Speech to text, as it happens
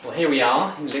Well, here we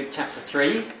are in Luke chapter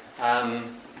 3.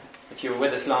 If you were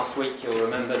with us last week, you'll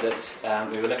remember that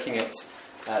we were looking at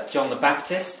John the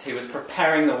Baptist, who was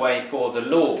preparing the way for the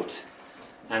Lord.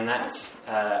 And that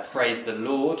phrase, the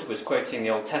Lord, was quoting the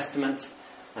Old Testament,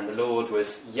 and the Lord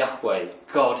was Yahweh,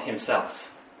 God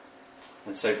himself.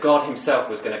 And so God himself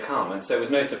was going to come. And so it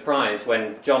was no surprise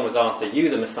when John was asked, "Are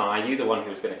you the Messiah? Are you the one who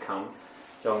was going to come?"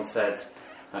 John said,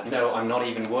 "No, I'm not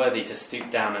even worthy to stoop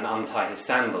down and untie his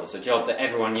sandals," a job that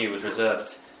everyone knew was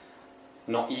reserved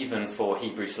not even for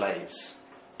Hebrew slaves.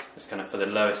 It was kind of for the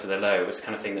lowest of the low. It was the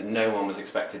kind of thing that no one was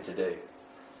expected to do.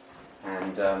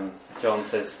 And John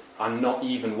says, "I'm not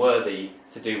even worthy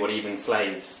to do what even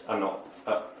slaves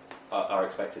are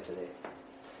expected to do.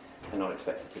 Are not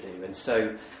expected to do." And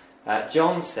so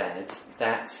John said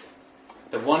that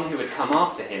the one who would come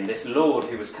after him, this Lord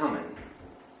who was coming,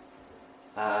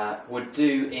 would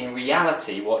do in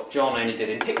reality what John only did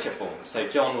in picture form. So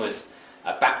John was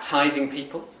baptizing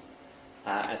people,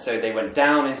 and so they went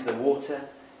down into the water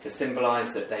to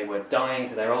symbolise that they were dying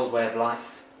to their old way of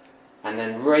life, and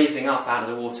then raising up out of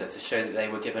the water to show that they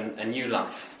were given a new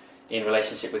life in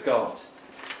relationship with God.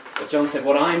 But John said,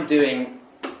 what I'm doing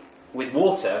with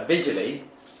water, visually,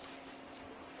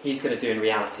 he's going to do in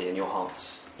reality in your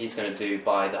hearts. He's going to do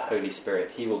by the Holy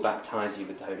Spirit. He will baptise you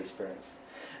with the Holy Spirit.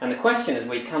 And the question as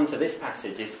we come to this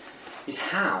passage is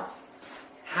how?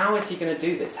 How is he going to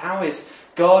do this? How is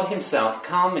God himself,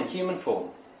 come in human form,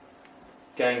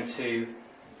 going to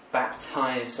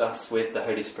baptise us with the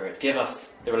Holy Spirit? Give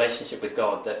us the relationship with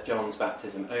God that John's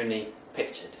baptism only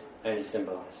pictured, only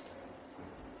symbolised.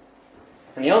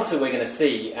 And the answer we're going to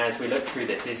see as we look through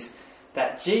this is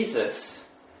that Jesus,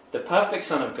 the perfect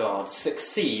Son of God,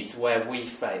 succeeds where we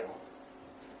fail.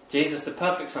 Jesus, the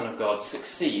perfect Son of God,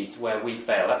 succeeds where we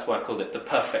fail. That's why I've called it the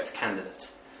perfect candidate.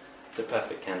 The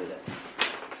perfect candidate.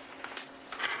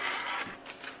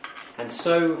 And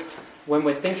so, when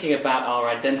we're thinking about our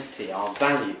identity, our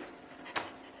value,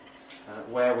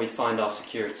 where we find our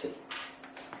security,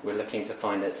 we're looking to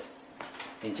find it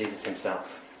in Jesus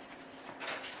himself.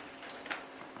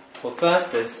 Well,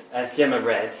 first, as Gemma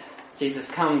read, Jesus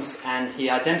comes and he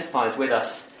identifies with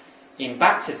us in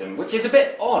baptism, which is a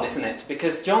bit odd, isn't it?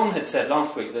 Because John had said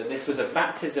last week that this was a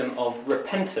baptism of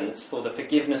repentance for the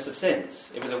forgiveness of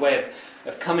sins. It was a way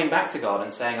of coming back to God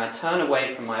and saying, I turn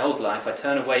away from my old life, I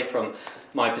turn away from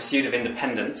my pursuit of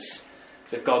independence.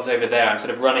 So if God's over there, I'm sort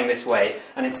of running this way.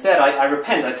 And instead I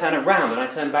repent, I turn around and I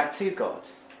turn back to God.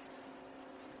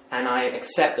 And I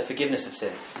accept the forgiveness of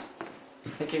sins.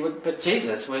 Thinking, but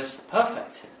Jesus was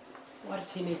perfect. Why did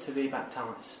he need to be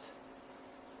baptised?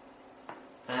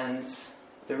 And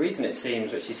the reason it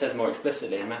seems, which he says more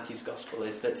explicitly in Matthew's Gospel,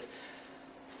 is that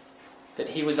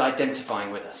he was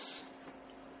identifying with us.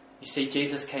 You see,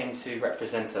 Jesus came to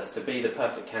represent us, to be the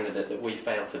perfect candidate that we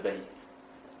fail to be.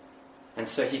 And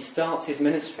so he starts his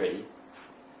ministry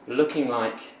looking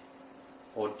like,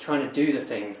 or trying to do the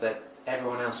things that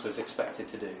everyone else was expected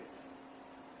to do.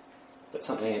 But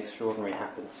something extraordinary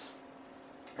happens.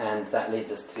 And that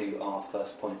leads us to our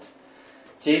first point.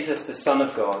 Jesus, the Son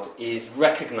of God, is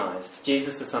recognised.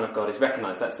 Jesus, the Son of God, is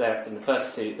recognised. That's there in the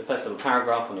first little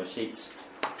paragraph on your sheets.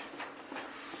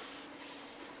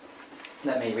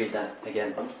 Let me read that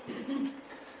again.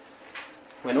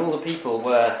 When all the people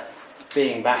were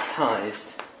being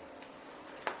baptised,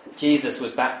 Jesus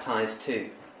was baptised too.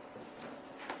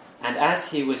 And as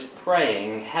he was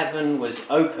praying, heaven was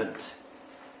opened.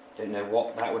 Don't know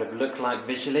what that would have looked like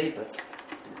visually, but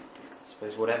I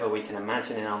suppose whatever we can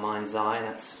imagine in our mind's eye,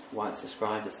 that's why it's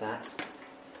described as that.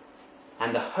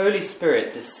 And the Holy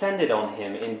Spirit descended on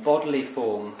him in bodily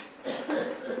form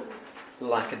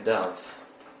like a dove.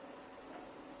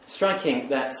 Striking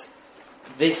that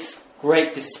this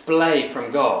great display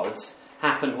from God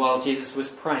happened while Jesus was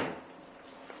praying.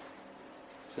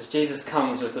 So as Jesus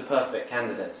comes as the perfect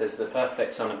candidate, as the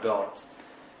perfect Son of God,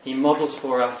 he models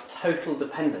for us total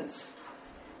dependence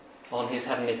on his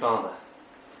Heavenly Father.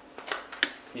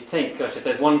 You'd think, gosh, if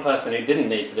there's one person who didn't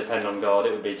need to depend on God,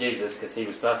 it would be Jesus, because he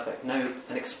was perfect. No,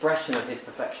 an expression of his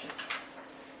perfection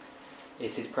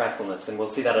is his prayerfulness, and we'll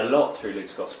see that a lot through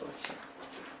Luke's Gospel.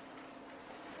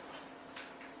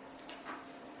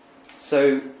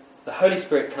 So, the Holy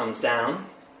Spirit comes down.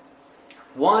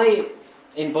 Why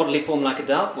in bodily form like a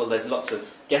dove? Well, there's lots of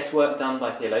guesswork done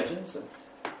by theologians. And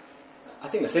I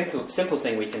think the simple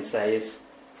thing we can say is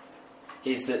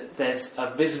that there's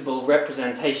a visible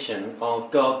representation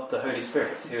of God, the Holy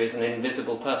Spirit, who is an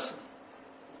invisible person.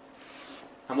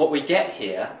 And what we get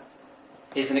here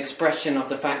is an expression of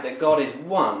the fact that God is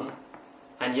one,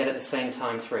 and yet at the same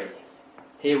time three.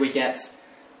 Here we get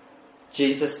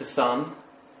Jesus the Son,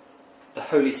 the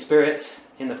Holy Spirit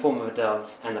in the form of a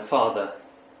dove, and the Father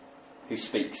who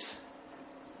speaks.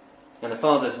 And the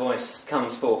Father's voice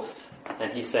comes forth,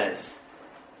 and he says,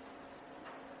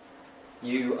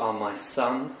 "You are my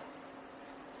Son,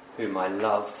 whom I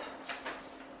love.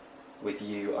 With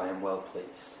you I am well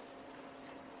pleased."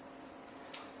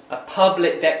 A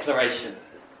public declaration.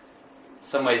 In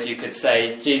some ways you could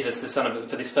say Jesus, the Son of,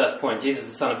 for this first point, Jesus,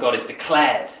 the Son of God, is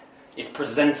declared, is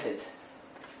presented.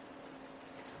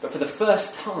 But for the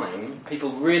first time,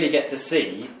 people really get to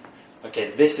see, okay,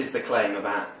 this is the claim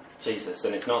about Jesus,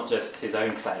 and it's not just his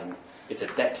own claim, it's a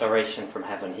declaration from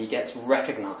heaven. He gets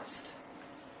recognised.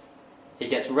 He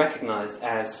gets recognised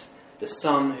as the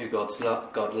Son who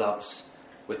God loves,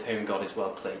 with whom God is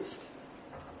well pleased.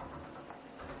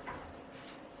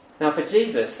 Now for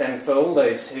Jesus, and for all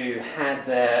those who had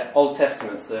their Old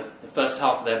Testaments, the first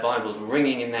half of their Bibles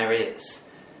ringing in their ears,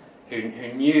 who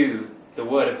knew the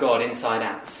Word of God inside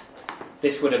out,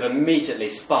 this would have immediately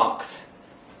sparked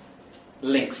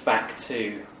links back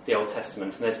to the Old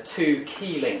Testament. And there's two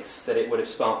key links that it would have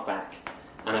sparked back,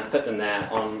 and I've put them there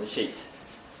on the sheet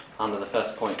under the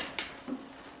first point.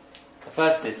 The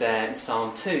first is there in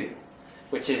Psalm 2,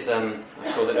 which is, I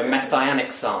call it a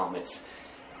messianic psalm.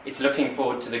 It's looking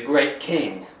forward to the great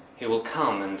King who will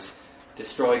come and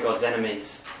destroy God's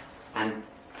enemies and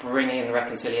bring in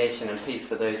reconciliation and peace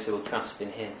for those who will trust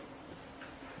in him.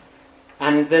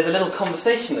 And there's a little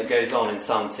conversation that goes on in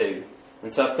Psalm 2.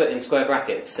 And so I've put in square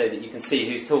brackets so that you can see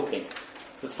who's talking.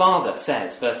 The Father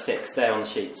says, verse 6, there on the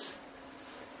sheets,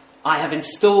 "I have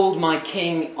installed my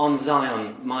King on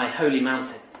Zion, my holy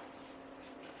mountain."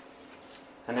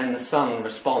 And then the Son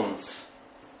responds,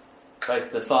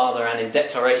 both the Father and in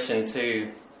declaration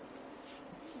to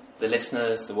the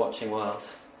listeners, the watching world,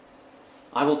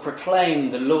 "I will proclaim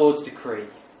the Lord's decree.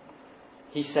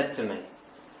 He said to me,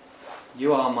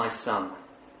 'You are my Son.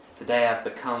 Today I have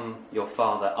become your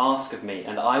Father. Ask of me,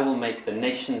 and I will make the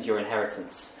nations your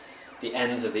inheritance, the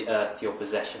ends of the earth your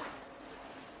possession.'"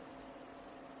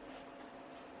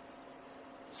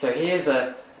 So here's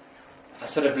a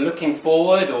sort of looking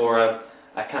forward, or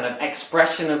a kind of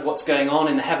expression of what's going on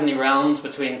in the heavenly realms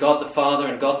between God the Father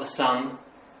and God the Son.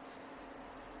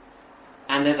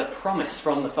 And there's a promise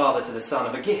from the Father to the Son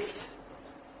of a gift.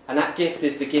 And that gift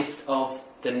is the gift of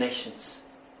the nations.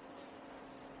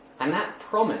 And that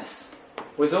promise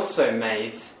was also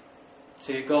made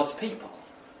to God's people.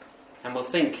 And we'll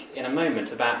think in a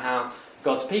moment about how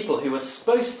God's people, who were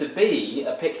supposed to be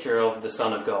a picture of the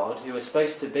Son of God, who were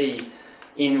supposed to be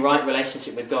in right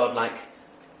relationship with God like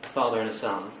a father and a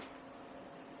son,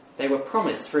 they were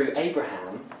promised through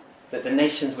Abraham that the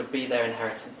nations would be their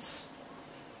inheritance.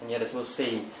 And yet, as we'll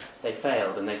see, they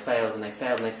failed and they failed and they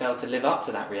failed and they failed to live up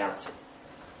to that reality.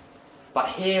 But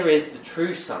here is the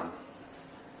true Son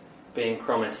being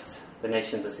promised the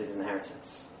nations as his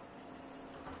inheritance.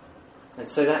 And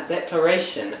so that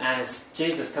declaration, as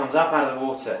Jesus comes up out of the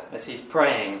water, as he's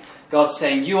praying, God's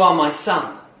saying, "You are my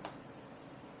Son."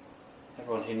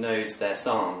 Everyone who knows their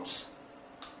Psalms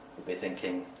will be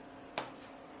thinking,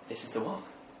 this is the one.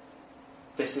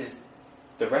 This is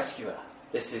the rescuer.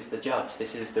 This is the judge.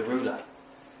 This is the ruler.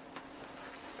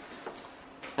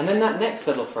 And then that next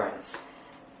little phrase,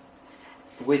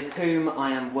 "with whom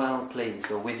I am well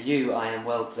pleased," or "with you I am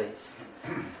well pleased,"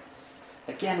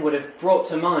 again would have brought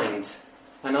to mind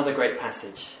another great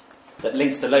passage that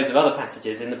links to loads of other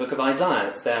passages in the book of Isaiah.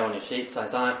 It's there on your sheets,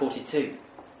 Isaiah 42,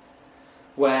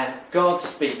 where God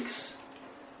speaks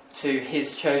to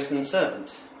his chosen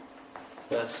servant.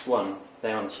 Verse 1,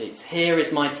 there on the sheets. "Here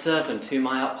is my servant whom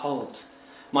I uphold,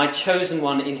 my chosen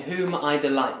one in whom I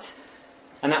delight."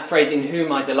 And that phrase, "in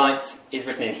whom I delight," is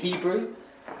written in Hebrew.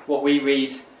 What we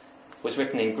read was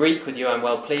written in Greek, "with you I'm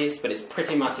well pleased," but it's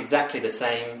pretty much exactly the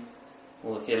same.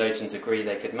 All the theologians agree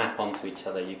they could map onto each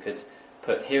other. You could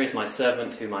put, "Here is my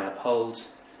servant whom I uphold,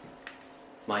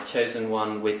 my chosen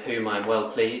one with whom I am well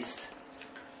pleased,"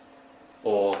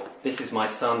 or "This is my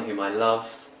Son whom I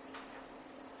loved,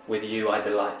 with you I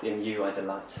delight, in you I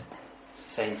delight." It's the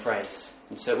same phrase.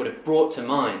 And so it would have brought to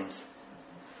mind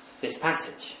this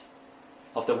passage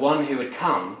of the one who would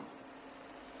come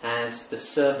as the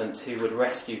servant who would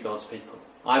rescue God's people.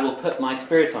 "I will put my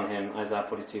spirit on him," Isaiah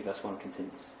 42 verse 1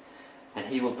 continues, "and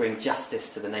he will bring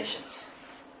justice to the nations."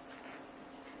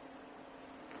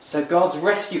 So God's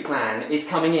rescue plan is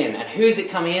coming in. And who is it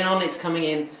coming in on? It's coming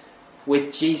in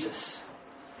with Jesus.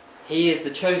 He is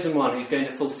the chosen one who's going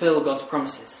to fulfill God's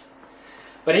promises.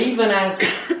 But even as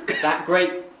that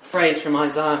great phrase from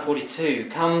Isaiah 42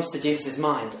 comes to Jesus'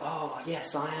 mind, "Oh,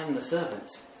 yes, I am the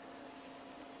servant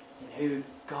in who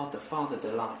God the Father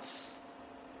delights,"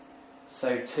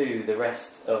 so too the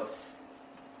rest of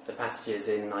the passages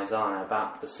in Isaiah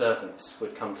about the servant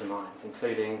would come to mind,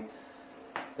 including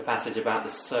the passage about the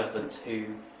servant who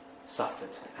suffered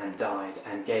and died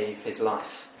and gave his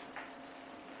life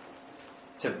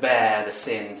to bear the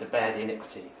sin, to bear the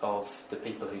iniquity of the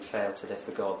people who failed to live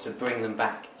for God, to bring them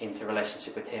back into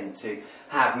relationship with him, to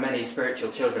have many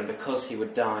spiritual children because he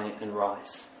would die and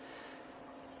rise.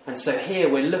 And so here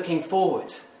we're looking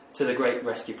forward to the great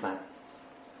rescue plan.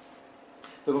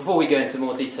 But before we go into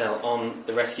more detail on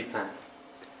the rescue plan,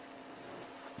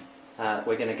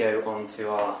 we're going to go on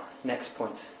to our next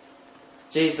point.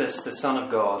 Jesus, the Son of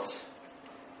God,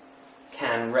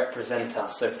 can represent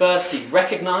us. So first, he's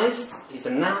recognised, he's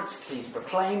announced, he's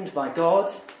proclaimed by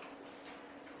God.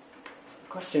 The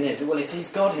question is, well, if he's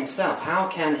God himself, how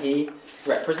can he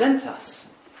represent us?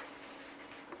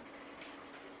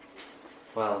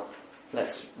 Well,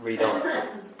 let's read on.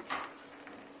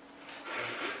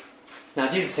 Now,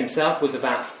 Jesus himself was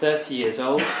about 30 years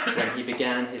old when he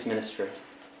began his ministry.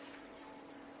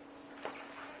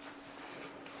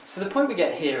 So the point we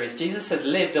get here is Jesus has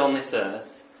lived on this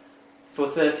earth for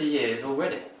 30 years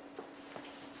already.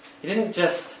 He didn't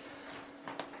just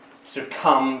sort of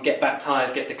come, get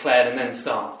baptised, get declared, and then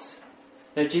start.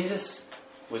 No, Jesus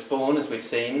was born, as we've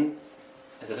seen,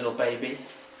 as a little baby.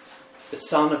 The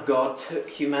Son of God took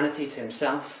humanity to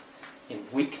himself in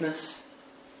weakness,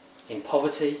 in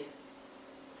poverty,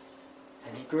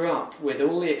 and he grew up with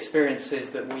all the experiences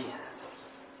that we have.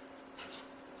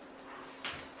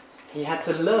 He had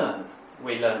to learn,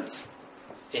 we learnt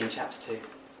in chapter 2.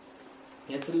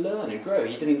 He had to learn and grow.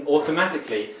 He didn't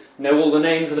automatically know all the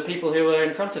names of the people who were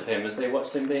in front of him as they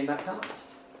watched him being baptised.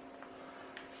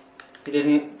 He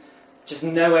didn't just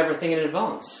know everything in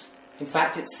advance. In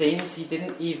fact, it seems he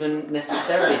didn't even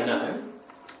necessarily know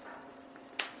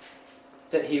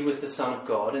that he was the Son of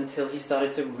God until he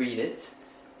started to read it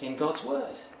in God's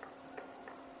Word.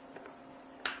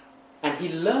 And he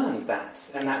learned that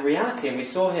and that reality, and we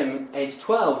saw him, age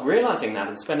 12, realising that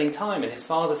and spending time in his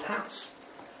father's house,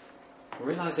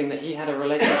 realising that he had a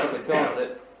relationship with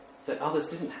God that others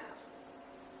didn't have.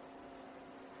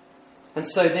 And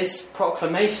so this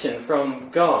proclamation from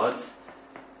God,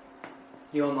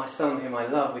 "You are my Son whom I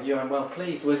love, with you I'm well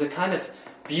pleased," was a kind of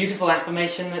beautiful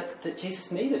affirmation that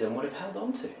Jesus needed and would have held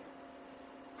on to.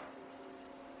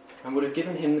 And would have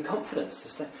given him the confidence to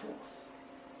step forth.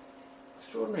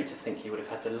 Extraordinary to think he would have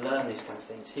had to learn these kind of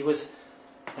things. He was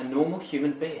a normal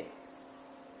human being,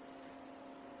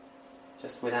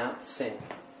 just without sin.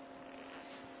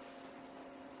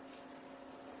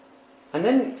 And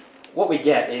then what we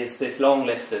get is this long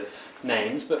list of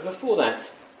names, but before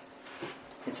that,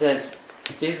 it says,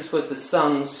 Jesus was the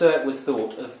son, so it was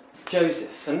thought, of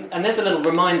Joseph. And there's a little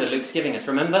reminder Luke's giving us.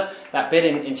 Remember that bit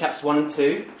in chapters 1 and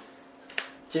 2?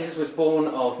 Jesus was born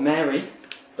of Mary,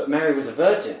 but Mary was a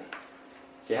virgin.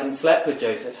 She hadn't slept with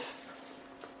Joseph.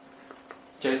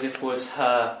 Joseph was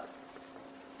her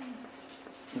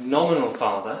nominal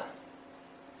father,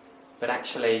 but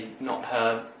actually not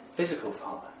her physical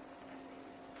father.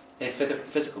 His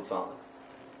physical father.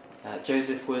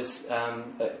 Joseph was,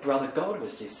 rather God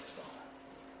was Jesus' father.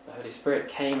 The Holy Spirit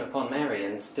came upon Mary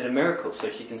and did a miracle, so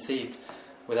she conceived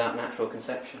without natural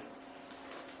conception.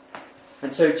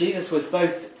 And so Jesus was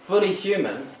both fully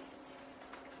human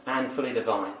and fully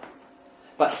divine.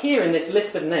 But here in this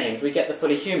list of names, we get the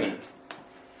fully human.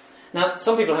 Now,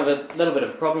 some people have a little bit of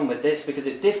a problem with this because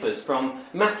it differs from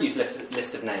Matthew's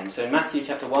list of names. So in Matthew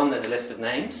chapter 1, there's a list of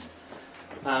names.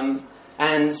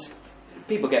 And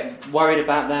people get worried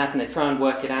about that and they try and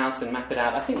work it out and map it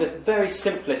out. I think the very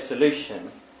simplest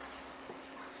solution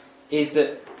is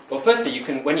that, well, firstly, you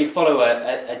can, when you follow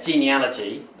a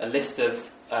genealogy, a list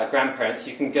of grandparents,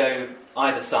 you can go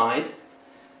either side.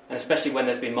 And especially when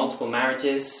there's been multiple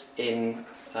marriages in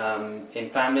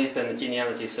families, then the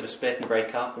genealogy is sort of split and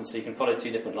break up, and so you can follow two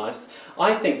different lives.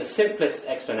 I think the simplest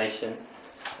explanation,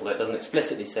 although it doesn't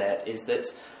explicitly say it, is that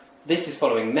this is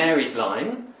following Mary's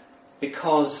line,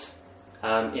 because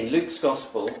in Luke's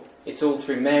Gospel, it's all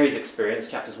through Mary's experience.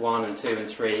 Chapters 1 and 2 and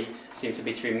 3 seem to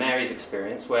be through Mary's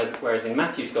experience, whereas in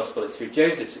Matthew's Gospel, it's through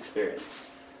Joseph's experience.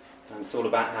 And it's all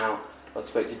about how God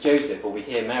spoke to Joseph, or we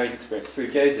hear Mary's experience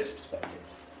through Joseph's perspective.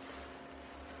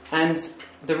 And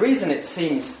the reason it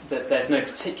seems that there's no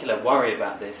particular worry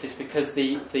about this is because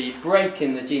the break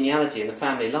in the genealogy and the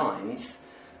family lines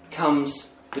comes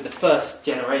with the first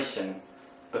generation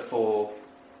before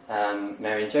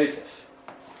Mary and Joseph.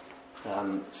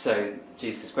 So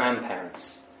Jesus'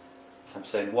 grandparents.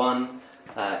 So one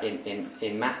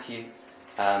in Matthew,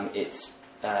 it's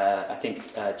I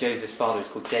think Joseph's father is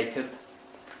called Jacob,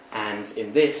 and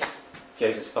in this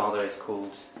Joseph's father is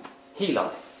called Heli.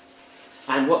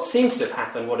 And what seems to have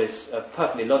happened, what is a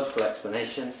perfectly logical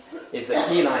explanation, is that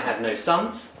Heli had no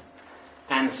sons.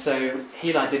 And so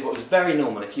Heli did what was very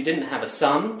normal. If you didn't have a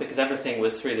son, because everything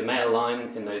was through the male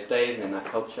line in those days and in that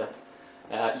culture,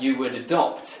 you would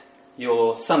adopt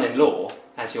your son-in-law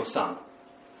as your son.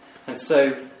 And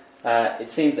so it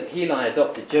seems that Heli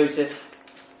adopted Joseph,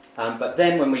 but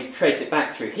then when we trace it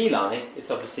back through Heli,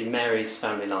 it's obviously Mary's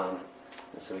family line.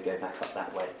 And so we go back up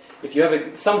that way.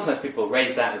 Sometimes people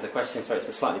raise that as a question, sorry, it's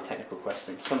a slightly technical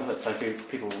question. Sometimes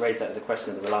people raise that as a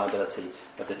question of the reliability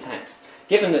of the text.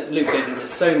 Given that Luke goes into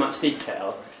so much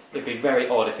detail, it'd be very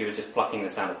odd if he was just plucking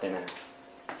this out of thin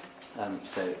air.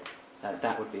 So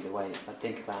that would be the way I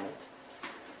think about it.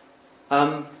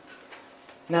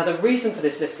 Now, the reason for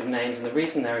this list of names and the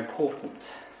reason they're important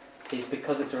is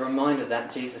because it's a reminder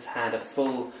that Jesus had a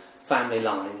full family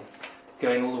line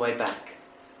going all the way back.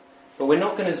 But we're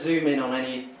not going to zoom in on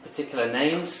any particular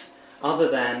names other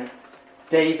than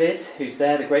David, who's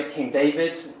there, the great King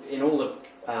David. In all the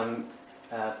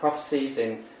prophecies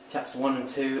in chapters 1 and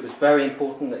 2, it was very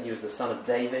important that he was the son of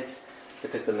David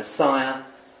because the Messiah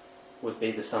would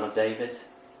be the son of David.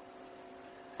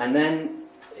 And then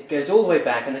it goes all the way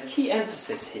back, and the key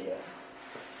emphasis here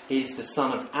is the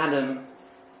son of Adam,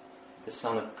 the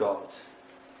son of God.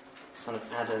 Son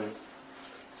of Adam,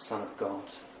 son of God.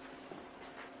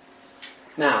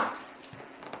 Now,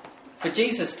 for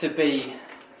Jesus to be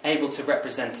able to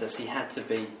represent us, he had to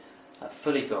be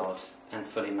fully God and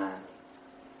fully man.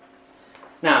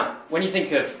 Now, when you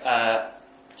think of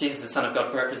Jesus, the Son of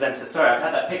God, to represent us, sorry, I've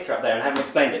had that picture up there and haven't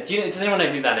explained it. Does anyone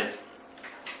know who that is?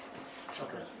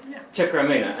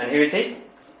 Chukwuemeka. And who is he?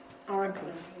 Our MP.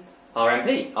 Our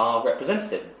MP, our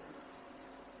representative.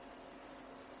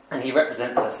 And he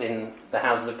represents us in the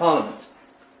Houses of Parliament.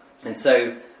 And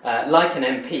so, like an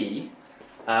MP,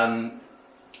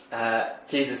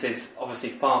 Jesus is obviously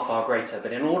far, far greater,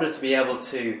 but in order to be able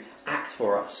to act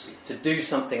for us, to do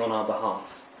something on our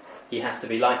behalf, he has to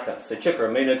be like us. So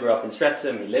Chukwuemeka grew up in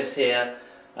Streatham, he lives here,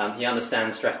 he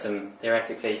understands Streatham.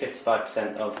 Theoretically,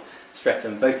 55% of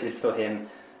Streatham voted for him.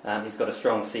 He's got a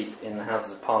strong seat in the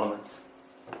Houses of Parliament.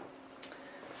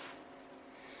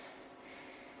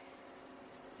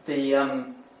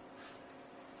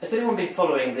 Has anyone been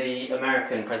following the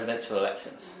American presidential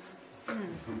elections?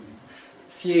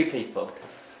 Few people.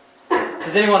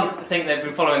 Does anyone think they've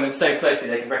been following them so closely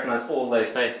they can recognise all those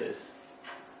faces?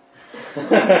 Do you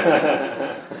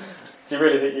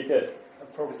really think you could? I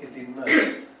probably could do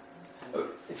most.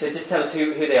 So just tell us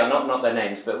who they are, not their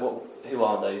names, but who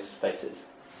are those faces?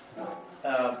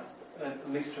 A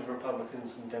mixture of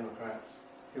Republicans and Democrats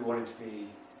who wanted to be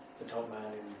the top man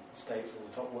in the States or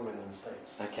the top woman in the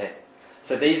States. Okay,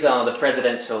 so these are the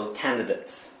presidential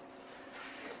candidates.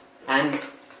 And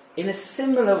in a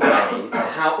similar way to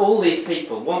how all these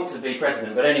people want to be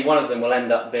president, but only one of them will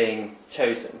end up being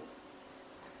chosen,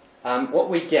 what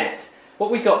we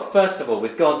got first of all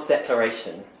with God's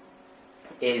declaration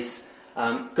is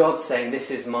God saying, this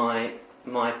is my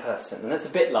person. And that's a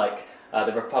bit like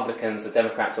the Republicans, the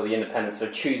Democrats or the Independents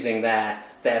are choosing their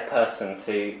person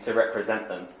to represent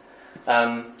them.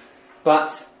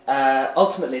 But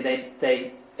ultimately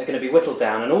they are going to be whittled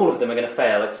down, and all of them are going to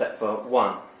fail except for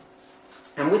one.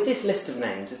 And with this list of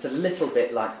names, it's a little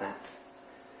bit like that.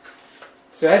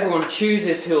 So everyone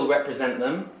chooses who will represent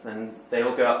them, and they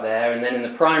all go up there, and then in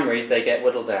the primaries they get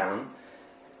whittled down.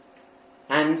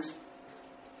 And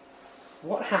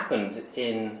what happened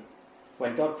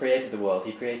when God created the world?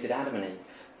 He created Adam and Eve.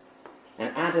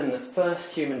 And Adam, the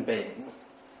first human being,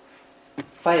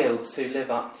 failed to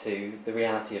live up to the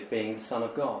reality of being the Son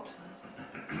of God.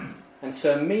 And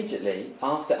so immediately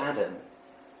after Adam,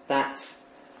 that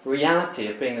reality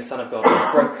of being the Son of God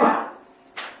was broken.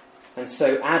 And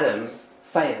so Adam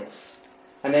fails.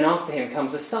 And then after him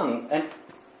comes a son. And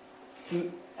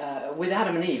with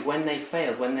Adam and Eve, when they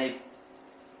failed, when they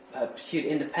pursued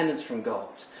independence from God,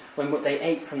 when they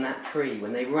ate from that tree,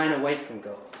 when they ran away from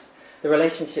God, the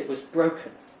relationship was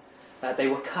broken. They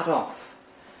were cut off.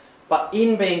 But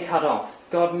in being cut off,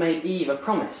 God made Eve a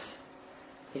promise.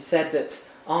 He said that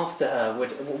after her,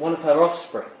 one of her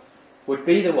offspring would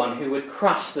be the one who would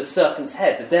crush the serpent's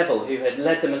head, the devil who had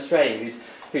led them astray,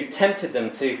 who tempted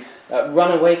them to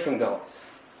run away from God.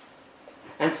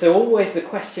 And so always the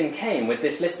question came with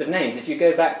this list of names. If you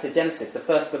go back to Genesis, the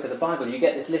first book of the Bible, you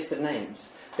get this list of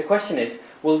names. The question is,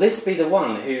 will this be the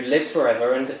one who lives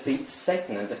forever and defeats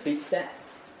Satan and defeats death?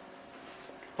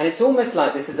 And it's almost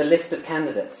like this is a list of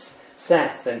candidates.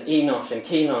 Seth and Enosh and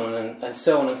Kenon and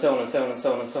so on and so on and so on and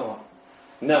so on and so on.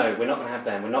 No, we're not going to have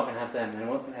them, we're not going to have them, and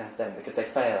we're not going to have them because they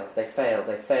fail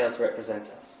to represent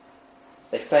us.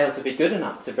 They fail to be good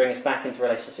enough to bring us back into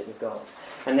relationship with God.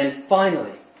 And then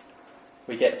finally,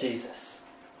 we get Jesus.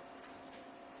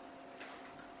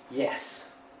 Yes,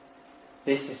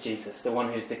 this is Jesus, the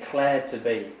one who's declared to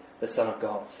be the Son of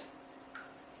God.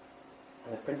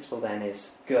 And the principle then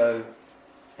is go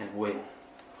and win.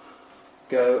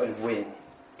 Go and win.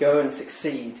 Go and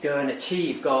succeed. Go and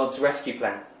achieve God's rescue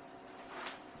plan.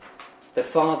 The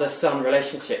father-son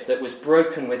relationship that was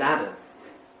broken with Adam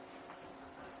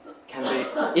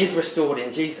is restored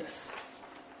in Jesus.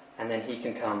 And then he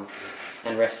can come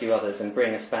and rescue others and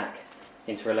bring us back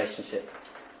into relationship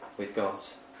with God.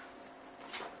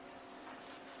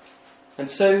 And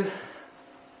so,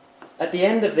 at the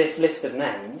end of this list of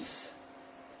names,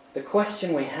 the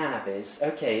question we have is,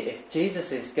 okay, if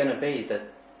Jesus is going to be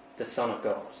the Son of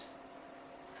God,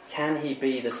 can he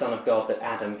be the Son of God that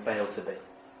Adam failed to be?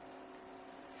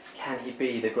 Can he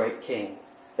be the great king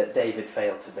that David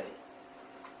failed to be?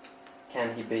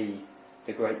 Can he be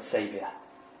the great Saviour?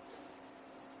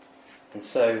 And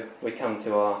so we come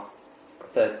to our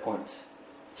third point.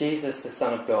 Jesus, the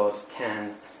Son of God,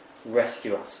 can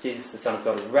rescue us. Jesus, the Son of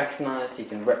God, is recognised, he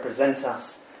can represent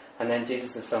us, and then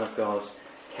Jesus, the Son of God,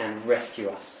 can rescue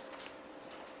us.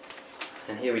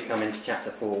 And here we come into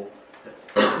chapter 4.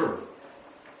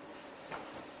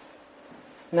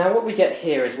 Now what we get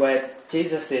here is where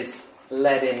Jesus is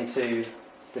led into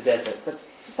the desert. But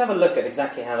just have a look at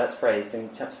exactly how that's phrased in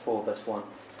chapter 4, verse 1.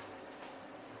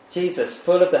 Jesus,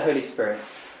 full of the Holy Spirit,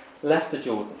 left the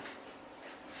Jordan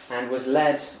and was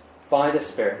led by the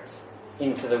Spirit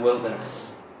into the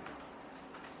wilderness.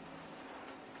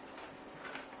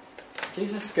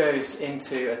 Jesus goes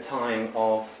into a time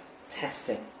of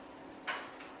testing.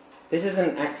 This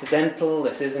isn't accidental,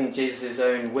 this isn't Jesus'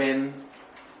 own whim.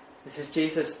 This is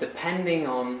Jesus depending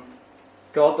on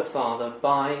God the Father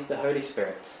by the Holy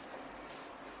Spirit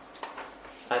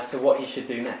as to what he should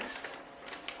do next.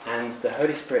 And the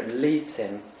Holy Spirit leads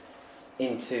him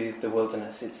into the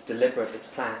wilderness. It's deliberate, it's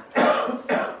planned.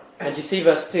 And you see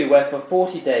verse 2, where for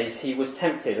 40 days he was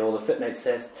tempted, or the footnote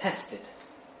says tested.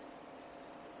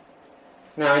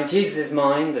 Now in Jesus'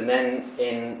 mind, and then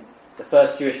in the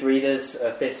first Jewish readers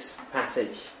of this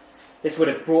passage, this would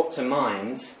have brought to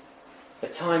mind the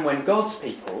time when God's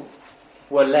people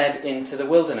were led into the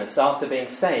wilderness after being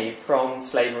saved from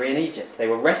slavery in Egypt. They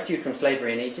were rescued from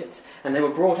slavery in Egypt and they were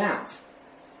brought out.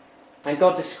 And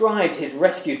God described his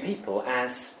rescued people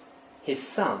as his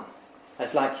son,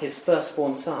 as like his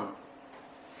firstborn son.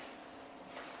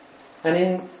 And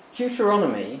in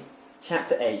Deuteronomy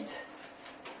chapter 8,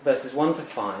 verses 1 to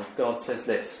 5, God says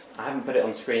this. I haven't put it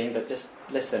on screen, but just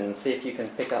listen and see if you can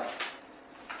pick up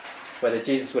whether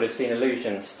Jesus would have seen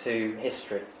allusions to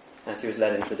history as he was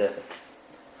led into the desert.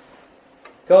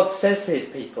 God says to his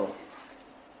people,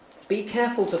 "Be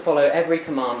careful to follow every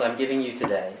command I'm giving you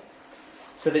today,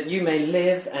 so that you may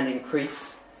live and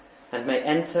increase and may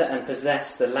enter and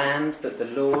possess the land that the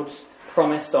Lord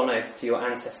promised on oath to your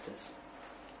ancestors.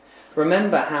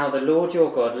 Remember how the Lord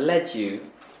your God led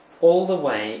you all the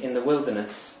way in the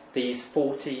wilderness these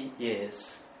 40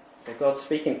 years. So God's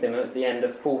speaking to them at the end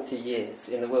of 40 years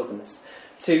in the wilderness,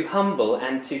 to humble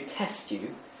and to test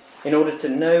you in order to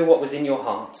know what was in your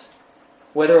heart,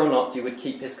 whether or not you would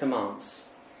keep his commands.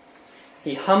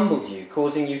 He humbled you,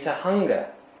 causing you to hunger,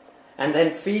 and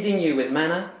then feeding you with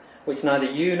manna, which neither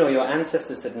you nor your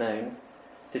ancestors had known,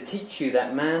 to teach you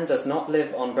that man does not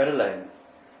live on bread alone,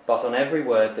 but on every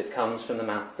word that comes from the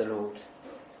mouth of the Lord.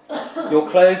 Your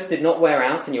clothes did not wear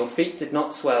out, and your feet did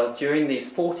not swell during these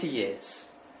 40 years.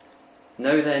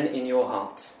 Know then in your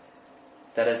heart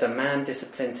that as a man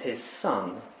disciplines his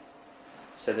son,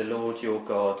 so the Lord your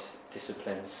God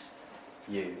disciplines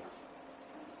you." You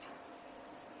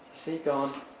see,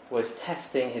 God was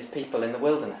testing his people in the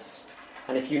wilderness.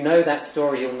 And if you know that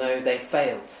story, you'll know they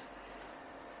failed.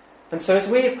 And so as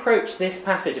we approach this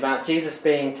passage about Jesus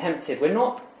being tempted, we're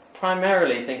not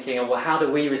primarily thinking, oh, well, how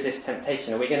do we resist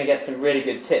temptation? Are we going to get some really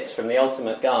good tips from the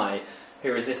ultimate guy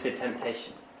who resisted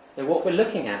temptation? And what we're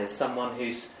looking at is someone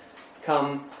who's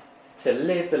come to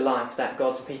live the life that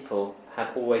God's people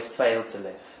have always failed to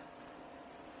live.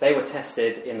 They were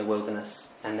tested in the wilderness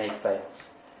and they failed.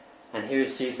 And here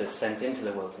is Jesus sent into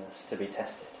the wilderness to be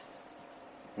tested.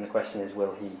 And the question is,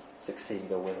 will he succeed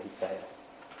or will he fail?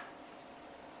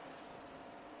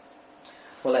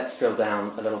 Well, let's drill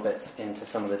down a little bit into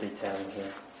some of the detailing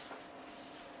here.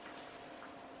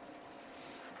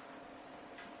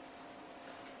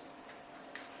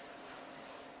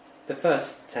 The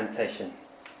first temptation,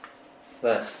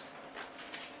 verse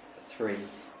 3.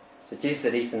 So Jesus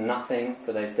had eaten nothing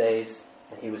for those days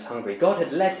and he was hungry. God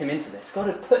had led him into this. God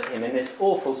had put him in this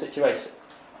awful situation.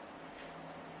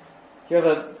 Do you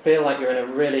ever feel like you're in a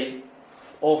really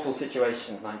awful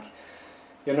situation, like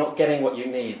you're not getting what you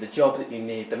need, the job that you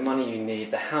need, the money you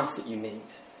need, the house that you need,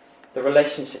 the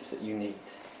relationships that you need?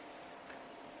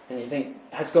 And you think,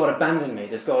 has God abandoned me?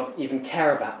 Does God even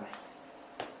care about me?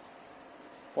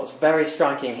 What's very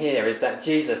striking here is that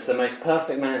Jesus, the most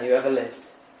perfect man who ever lived,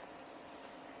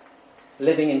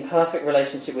 living in perfect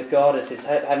relationship with God as his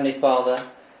Heavenly Father,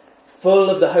 full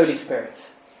of the Holy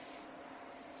Spirit,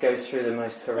 goes through the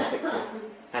most horrific thing.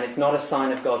 And it's not a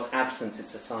sign of God's absence,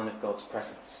 it's a sign of God's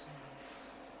presence.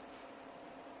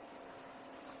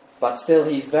 But still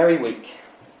he's very weak.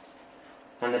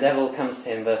 And the devil comes to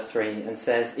him, verse 3, and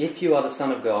says, "If you are the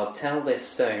Son of God, tell this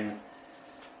stone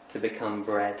to become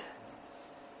bread."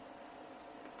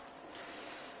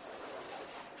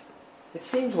 It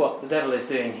seems what the devil is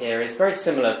doing here is very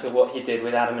similar to what he did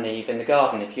with Adam and Eve in the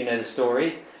garden. If you know the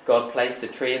story, God placed a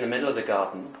tree in the middle of the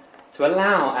garden to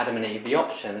allow Adam and Eve the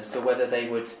option as to whether they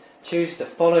would choose to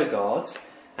follow God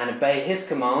and obey his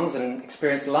commands and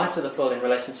experience life to the full in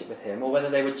relationship with him, or whether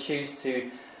they would choose to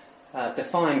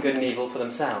define good and evil for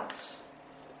themselves.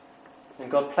 And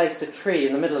God placed a tree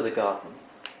in the middle of the garden,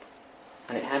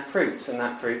 and it had fruit, and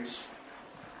that fruit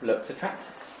looked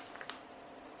attractive.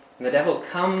 And the devil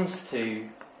comes to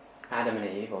Adam and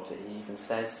Eve, or to Eve, and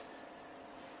says,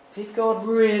 "Did God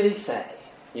really say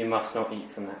you must not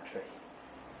eat from that tree?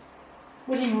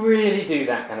 Would he really do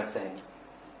that kind of thing?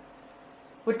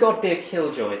 Would God be a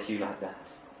killjoy to you like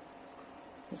that?"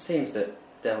 It seems that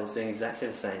the devil's doing exactly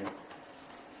the same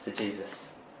to Jesus.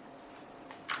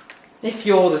 If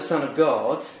you're the Son of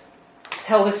God,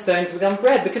 tell this stone to become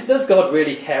bread, because does God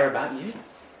really care about you?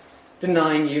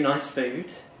 Denying you nice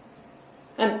food?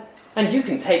 And you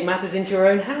can take matters into your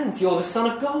own hands. You're the Son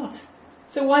of God.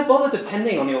 So why bother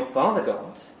depending on your Father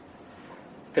God?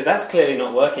 Because that's clearly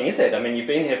not working, is it? I mean, you've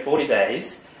been here 40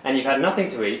 days, and you've had nothing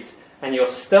to eat, and you're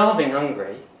starving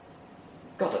hungry.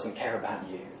 God doesn't care about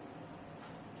you.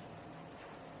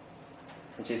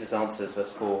 And Jesus answers,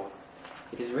 verse 4,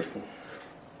 "It is written,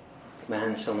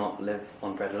 man shall not live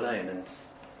on bread alone," and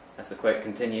as the quote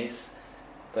continues,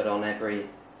 "but on every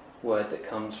word that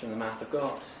comes from the mouth of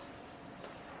God."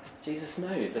 Jesus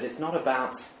knows that it's not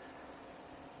about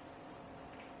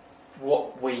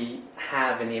what we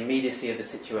have in the immediacy of the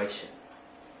situation.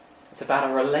 It's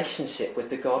about a relationship with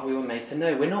the God we were made to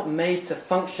know. We're not made to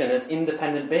function as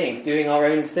independent beings, doing our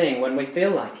own thing when we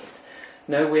feel like it.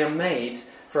 No, we are made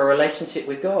for a relationship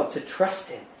with God, to trust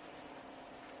him.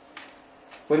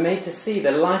 We're made to see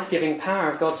the life-giving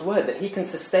power of God's word, that he can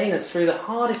sustain us through the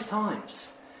hardest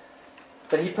times,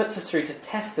 that he puts us through to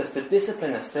test us, to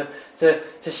discipline us,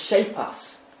 to shape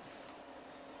us.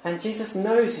 And Jesus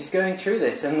knows he's going through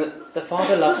this, and that the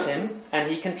Father loves him, and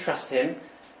he can trust him,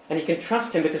 and he can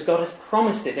trust him because God has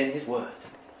promised it in his word.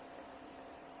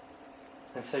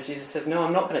 And so Jesus says, "No,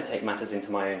 I'm not going to take matters into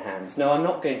my own hands. No, I'm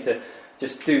not going to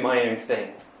just do my own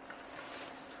thing."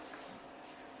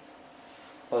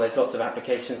 Well, there's lots of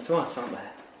applications to us, aren't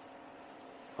there?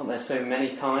 Aren't there so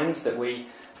many times that we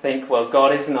think, well,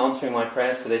 God isn't answering my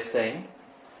prayers for this thing,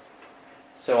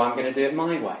 so I'm going to do it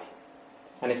my way.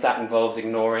 And if that involves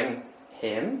ignoring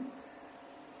him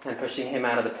and pushing him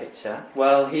out of the picture,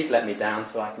 well, he's let me down,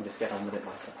 so I can just get on with it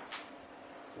myself.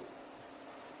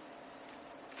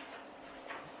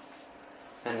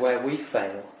 And where we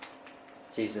fail,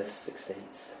 Jesus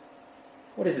succeeds.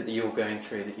 What is it that you're going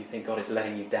through that you think God is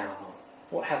letting you down on?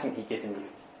 What hasn't he given you?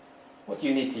 What do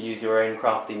you need to use your own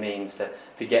crafty means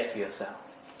to get for yourself?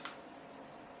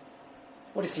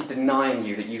 What is he denying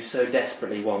you that you so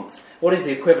desperately want? What is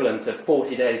the equivalent of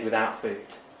 40 days without food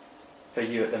for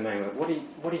you at the moment?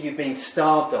 What are you being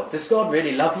starved of? Does God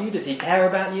really love you? Does he care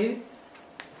about you? You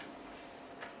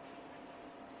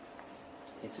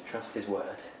need to trust his word.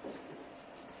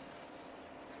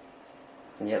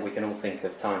 And yet we can all think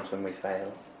of times when we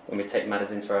fail, when we take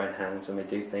matters into our own hands, when we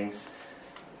do things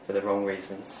for the wrong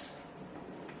reasons.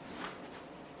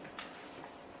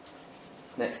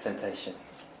 Next temptation.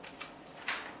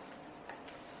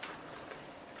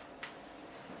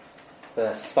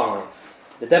 Verse 5.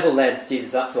 The devil led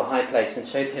Jesus up to a high place and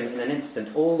showed him in an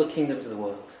instant all the kingdoms of the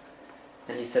world.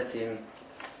 And he said to him,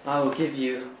 "I will give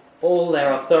you all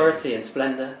their authority and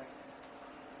splendour.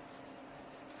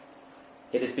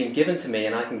 It has been given to me,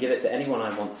 and I can give it to anyone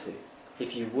I want to.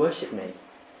 If you worship me,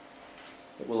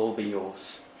 it will all be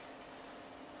yours."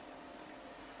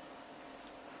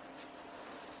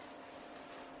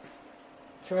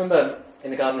 Do you remember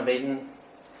in the Garden of Eden,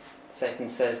 Satan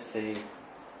says to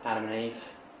Adam and Eve,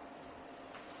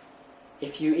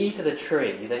 "If you eat of the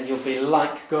tree, then you'll be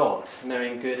like God,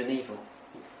 knowing good and evil."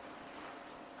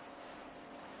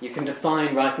 You can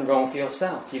define right and wrong for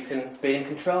yourself. You can be in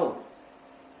control.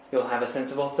 You'll have a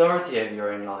sense of authority over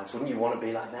your own lives. Wouldn't you want to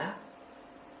be like that?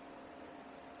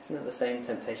 Isn't that the same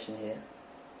temptation here?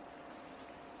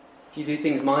 If you do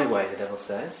things my way, the devil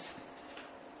says,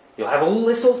 you'll have all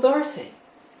this authority.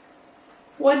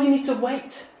 Why do you need to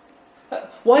wait?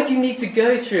 Why do you need to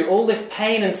go through all this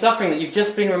pain and suffering that you've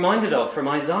just been reminded of from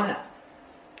Isaiah?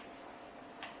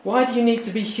 Why do you need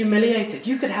to be humiliated?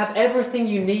 You could have everything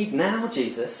you need now,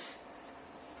 Jesus.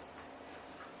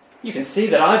 You can see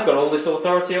that I've got all this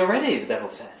authority already, the devil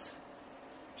says.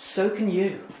 So can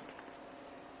you.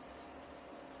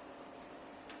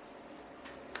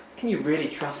 Can you really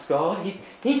trust God?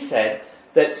 He said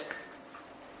that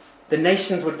the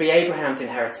nations would be Abraham's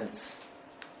inheritance.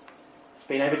 It's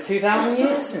been over 2,000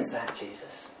 years since that,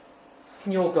 Jesus.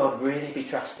 Can your God really be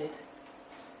trusted?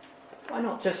 Why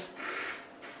not just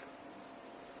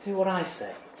do what I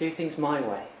say? Do things my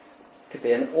way. It could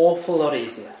be an awful lot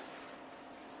easier.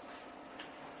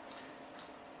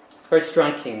 It's very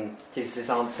striking, Jesus'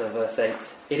 answer, verse 8.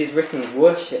 It is written,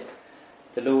 worship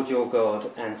the Lord your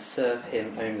God and serve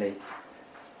him only.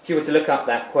 If you were to look up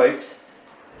that quote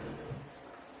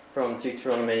from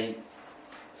Deuteronomy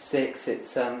 6,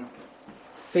 it's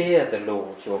fear the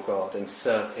Lord your God and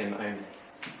serve him only.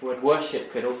 The word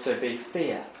worship could also be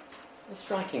fear. A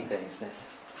striking thing, isn't it?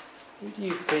 Who do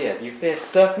you fear? Do you fear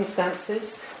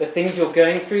circumstances, the things you're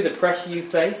going through, the pressure you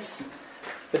face,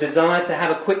 the desire to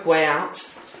have a quick way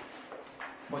out?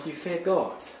 Or do you fear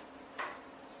God?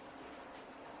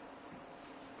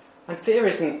 And fear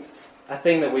isn't a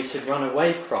thing that we should run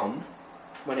away from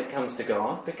when it comes to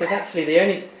God, because actually the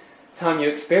only time you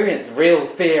experience real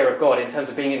fear of God in terms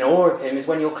of being in awe of him is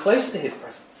when you're close to his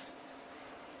presence.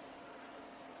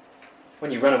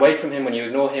 When you run away from him, when you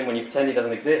ignore him, when you pretend he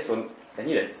doesn't exist, well, then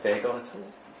you don't fear God at all.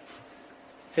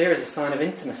 Fear is a sign of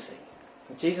intimacy.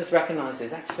 And Jesus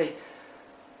recognises, actually,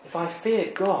 if I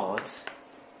fear God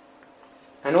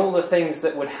and all the things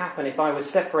that would happen if I was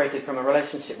separated from a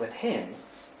relationship with him,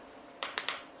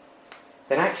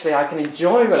 then actually I can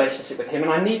enjoy a relationship with him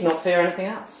and I need not fear anything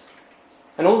else.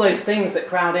 And all those things that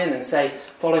crowd in and say,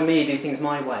 follow me, do things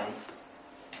my way,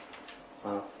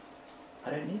 well,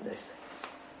 I don't need those things.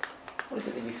 What is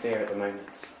it that you fear at the moment?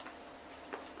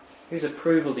 Whose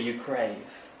approval do you crave?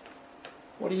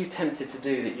 What are you tempted to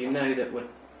do that you know that would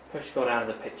push God out of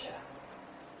the picture?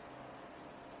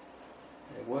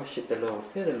 Worship the Lord,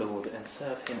 fear the Lord and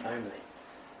serve him only.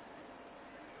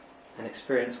 And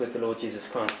experience with the Lord Jesus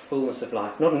Christ fullness of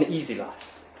life. Not an easy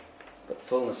life, but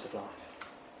fullness of life.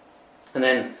 And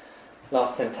then,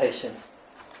 last temptation,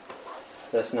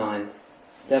 verse 9.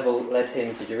 The devil led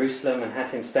him to Jerusalem and had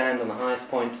him stand on the highest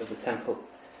point of the temple.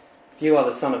 If you are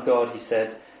the Son of God, he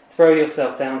said, throw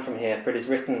yourself down from here, for it is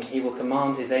written, he will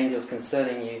command his angels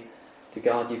concerning you to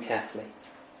guard you carefully.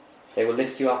 They will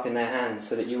lift you up in their hands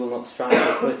so that you will not strike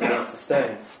your foot against a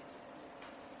stone.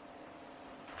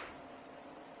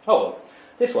 Oh, well,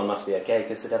 this one must be okay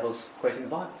because the devil's quoting the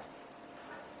Bible.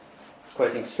 He's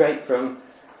quoting straight from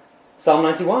Psalm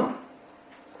 91.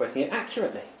 Quoting it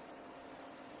accurately.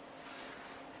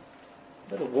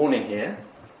 A little warning here.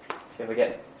 If you ever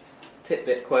get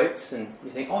tidbit quotes and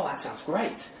you think, oh, that sounds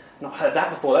great. Not heard that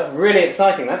before. That's really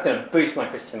exciting. That's going to boost my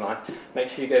Christian life. Make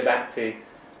sure you go back to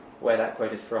where that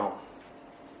quote is from.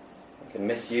 You can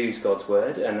misuse God's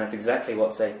word, and that's exactly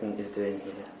what Satan is doing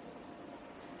here.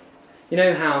 You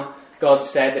know how God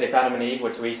said that if Adam and Eve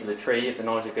were to eat of the tree of the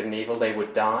knowledge of good and evil, they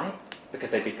would die because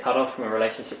they'd be cut off from a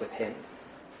relationship with him?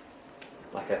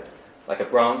 Like a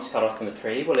branch cut off from the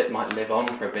tree, well, it might live on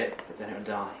for a bit, but then it will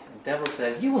die. And the devil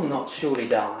says, you will not surely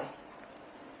die.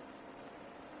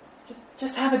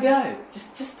 Just have a go.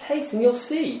 Just taste and you'll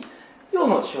see. You'll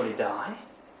not surely die.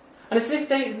 And it's as if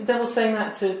the devil's saying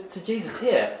that to Jesus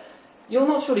here. You'll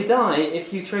not surely die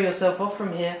if you throw yourself off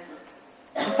from here.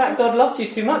 In fact, God loves you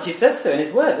too much. He says so in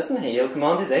his word, doesn't he? He'll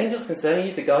command his angels concerning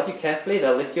you to guard you carefully.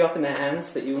 They'll lift you up in their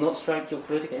hands that you will not strike your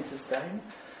foot against a stone.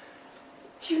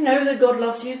 Do you know that God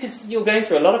loves you? Because you're going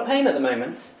through a lot of pain at the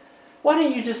moment. Why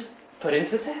don't you just put him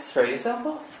to the test, throw yourself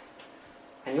off?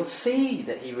 And you'll see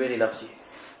that he really loves you.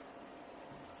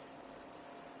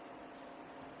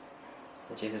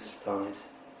 And Jesus replied,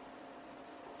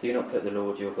 do not put the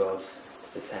Lord your God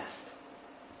to the test.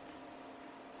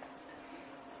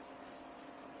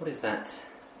 What is that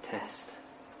test?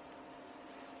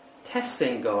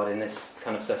 Testing God in this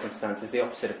kind of circumstance is the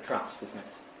opposite of trust, isn't it?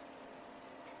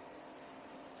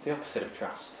 It's the opposite of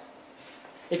trust.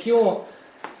 If you're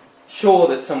sure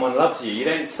that someone loves you, you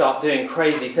don't start doing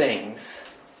crazy things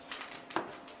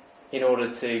in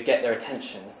order to get their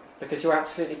attention because you're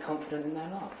absolutely confident in their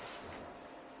love.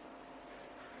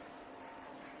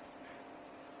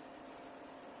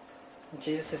 And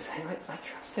Jesus is saying, I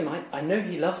trust him. I know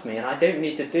he loves me, and I don't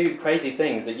need to do crazy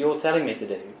things that you're telling me to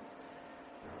do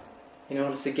in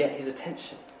order to get his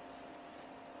attention.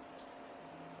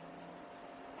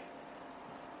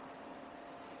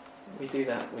 We do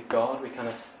that with God. We kind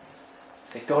of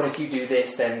say, God, if you do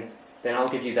this, then I'll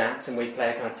give you that, and we play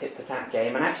a kind of tit-for-tat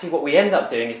game. And actually what we end up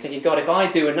doing is thinking, God, if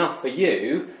I do enough for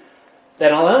you,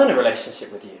 then I'll earn a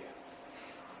relationship with you.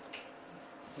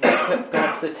 You put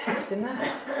God to the test in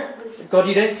that. God,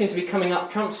 you don't seem to be coming up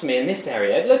trumps for me in this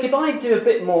area. Look, if I do a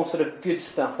bit more sort of good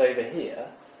stuff over here,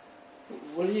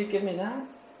 will you give me that?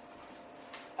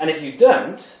 And if you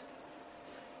don't,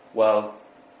 well,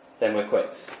 then we're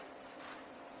quits.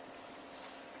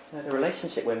 No, the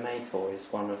relationship we're made for is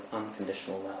one of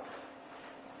unconditional love.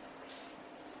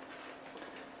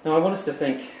 Now I want us to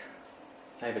think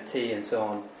over tea and so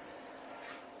on,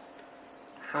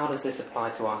 how does this apply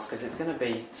to us? Because it's going to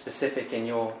be specific in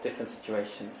your different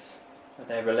situations. Are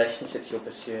there relationships you're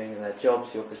pursuing? Are there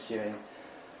jobs you're pursuing?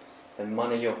 Is there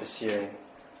money you're pursuing?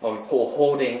 Or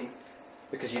hoarding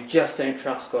because you just don't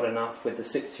trust God enough with the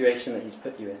situation that he's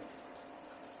put you in?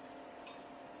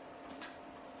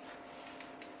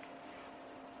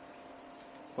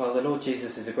 Well, the Lord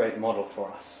Jesus is a great model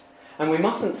for us. And we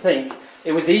mustn't think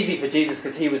it was easy for Jesus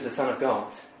because he was the Son of God.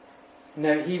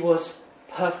 No, he was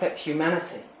perfect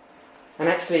humanity. And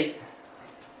actually,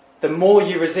 the more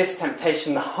you resist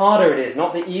temptation, the harder it is,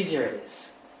 not the easier it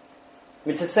is. I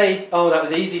mean, to say, oh, that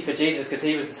was easy for Jesus because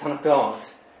he was the Son of God,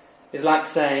 is like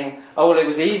saying, oh, well, it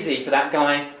was easy for that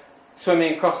guy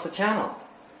swimming across the channel.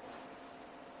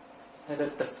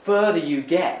 The further you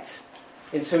get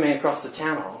in swimming across the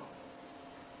channel,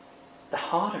 the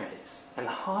harder it is, and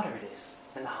the harder it is,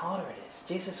 and the harder it is.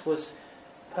 Jesus was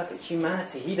perfect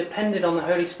humanity. He depended on the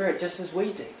Holy Spirit just as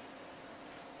we do.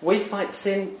 We fight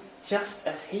sin just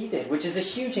as he did, which is a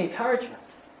huge encouragement,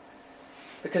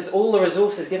 because all the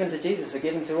resources given to Jesus are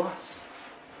given to us.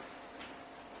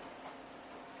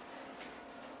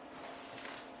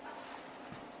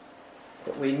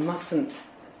 But we mustn't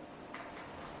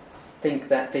think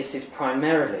that this is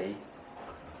primarily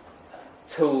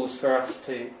tools for us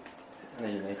to...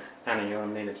 Annie, you're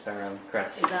on needed for crash.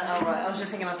 Is that all right? I was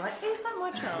just thinking, I was like, is that my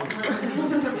child?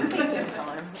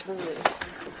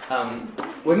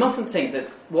 We mustn't think that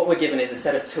what we're given is a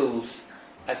set of tools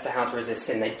as to how to resist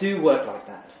sin. They do work like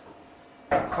that.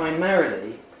 But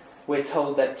primarily, we're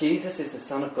told that Jesus is the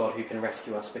Son of God who can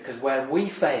rescue us, because where we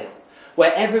fail,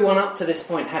 where everyone up to this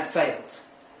point had failed,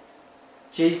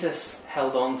 Jesus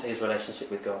held on to his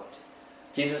relationship with God.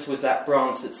 Jesus was that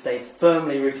branch that stayed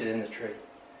firmly rooted in the tree.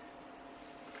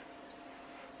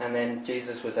 And then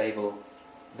Jesus was able,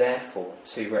 therefore,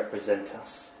 to represent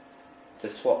us, to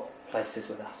swap places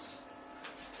with us.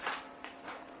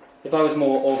 If I was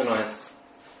more organised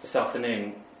this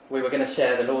afternoon, we were going to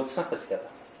share the Lord's Supper together,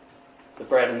 the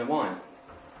bread and the wine.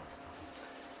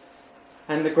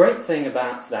 And the great thing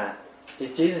about that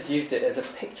is Jesus used it as a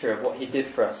picture of what he did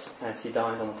for us as he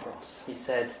died on the cross. He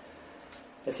said,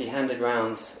 as he handed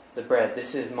round the bread,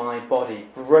 "This is my body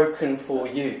broken for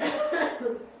you."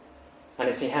 And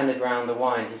as he handed round the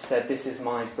wine, he said, "This is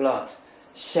my blood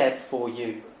shed for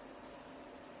you."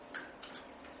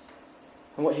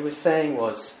 And what he was saying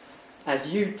was,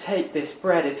 as you take this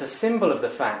bread, it's a symbol of the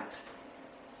fact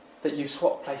that you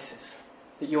swap places,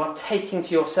 that you are taking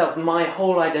to yourself my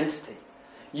whole identity.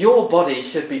 Your body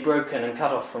should be broken and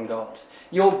cut off from God.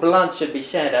 Your blood should be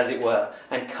shed, as it were,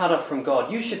 and cut off from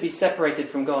God. You should be separated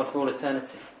from God for all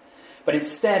eternity. But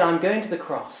instead, I'm going to the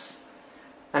cross.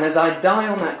 And as I die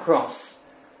on that cross,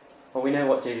 well, we know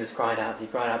what Jesus cried out. He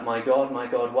cried out, my God,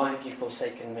 why have you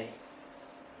forsaken me?"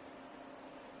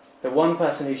 The one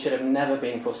person who should have never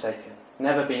been forsaken,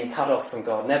 never been cut off from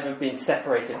God, never been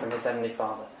separated from his heavenly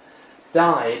Father,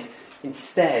 died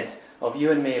instead of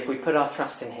you and me if we put our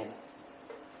trust in him.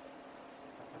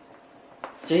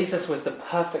 Jesus was the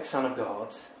perfect Son of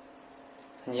God,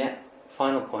 and yet,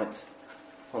 final point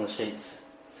on the sheets,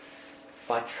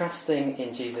 by trusting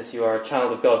in Jesus, you are a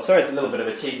child of God. Sorry, it's a little bit of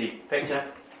a cheesy picture.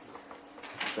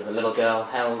 It's of a little girl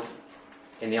held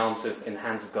in the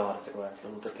hands of God, as it were. It's a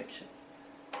little depiction.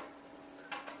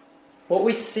 What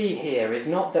we see here is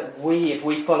not that we, if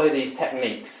we follow these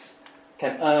techniques,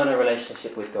 can earn a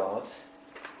relationship with God.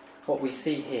 What we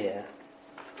see here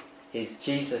is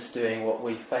Jesus doing what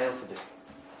we fail to do.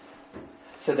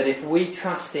 So that if we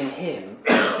trust in him,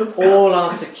 all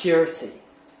our security,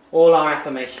 all our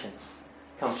affirmation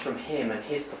comes from him and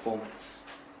his performance.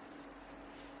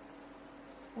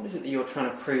 What is it that you're trying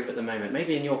to prove at the moment?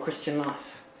 Maybe in your Christian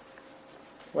life.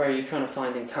 Where are you trying to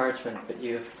find encouragement but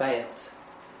you have failed?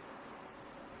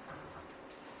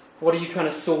 What are you trying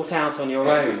to sort out on your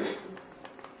own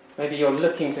Maybe you're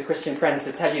looking to Christian friends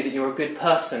to tell you that you're a good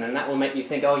person, and that will make you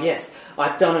think, oh yes,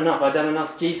 I've done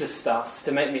enough Jesus stuff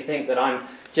to make me think that I'm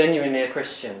genuinely a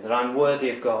Christian, that I'm worthy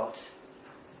of God.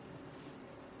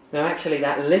 Now actually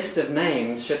that list of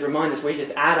names should remind us we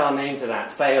just add our name to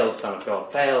that. Failed son of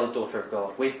God, failed daughter of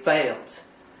God. We've failed.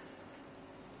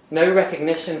 No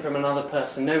recognition from another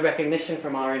person, no recognition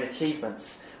from our own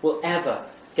achievements will ever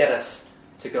get us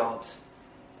to God.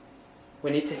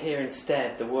 We need to hear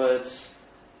instead the words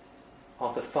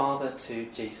of the Father to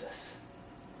Jesus,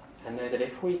 and know that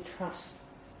if we trust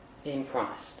in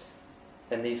Christ,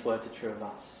 then these words are true of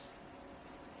us.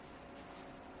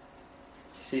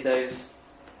 You see those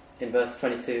in verse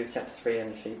 22 of chapter 3 on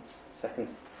your sheets? Second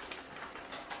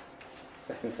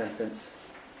sentence.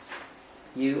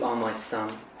 You are my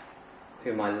son,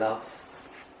 whom I love.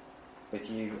 With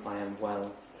you I am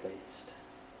well pleased.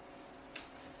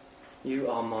 You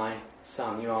are my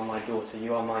son, you are my daughter,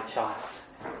 you are my child,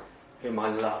 whom I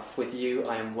love. With you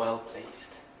I am well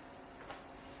pleased.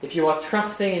 If you are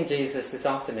trusting in Jesus this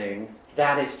afternoon,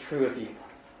 that is true of you.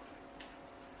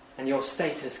 And your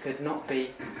status could not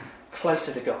be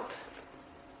closer to God.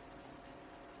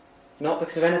 Not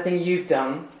because of anything you've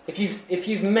done. If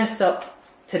you've messed up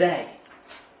today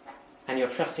and you're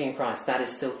trusting in Christ, that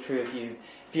is still true of you.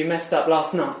 If you messed up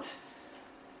last night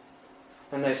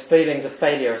and those feelings of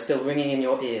failure are still ringing in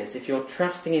your ears, if you're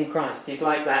trusting in Christ, He's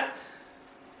like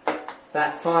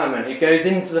that fireman who goes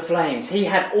into the flames. He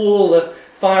had all the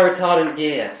fire retardant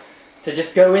gear to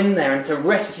just go in there and to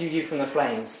rescue you from the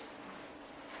flames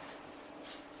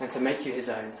and to make you His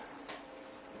own.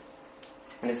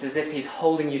 And it's as if He's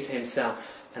holding you to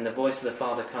Himself, and the voice of the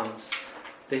Father comes.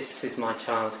 This is my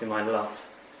child whom I love.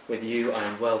 With you I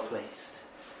am well pleased.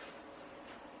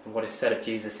 And what is said of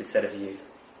Jesus is said of you.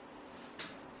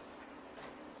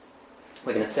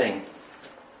 We're going to sing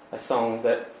a song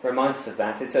that reminds us of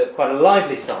that. It's quite a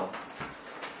lively song.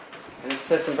 And it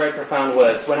says some very profound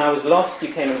words. When I was lost,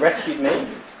 you came and rescued me,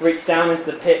 reached down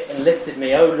into the pit and lifted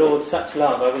me. O Lord, such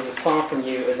love, I was as far from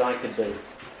you as I could be.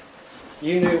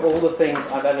 You knew all the things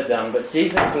I've ever done, but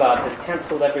Jesus' blood has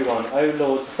cancelled every one. O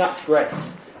Lord, such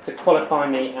grace to qualify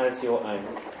me as your own.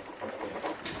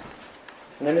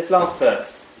 And then this last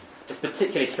verse is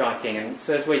particularly striking, and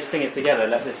so as we sing it together,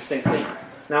 let this sink in.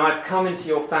 Now I've come into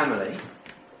your family,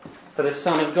 for the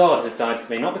Son of God has died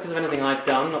for me, not because of anything I've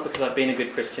done, not because I've been a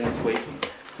good Christian this week.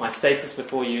 My status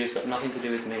before you has got nothing to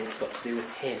do with me, it's got to do with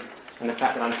Him, and the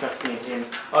fact that I'm trusting in Him.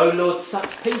 Oh Lord,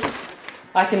 such peace!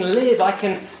 I can live, I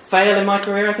can fail in my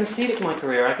career, I can succeed in my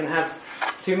career, I can have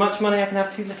too much money, I can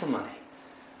have too little money.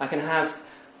 I can have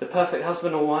the perfect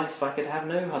husband or wife, I could have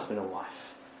no husband or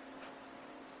wife.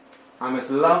 I'm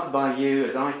as loved by you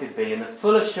as I could be, in the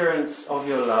full assurance of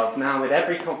your love. Now with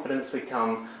every confidence we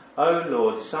come, O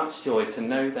Lord, such joy to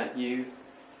know that you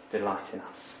delight in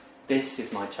us. This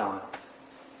is my child.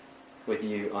 With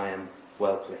you I am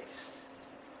well pleased.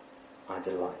 I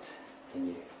delight in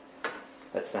you.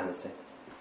 Let's stand and sing.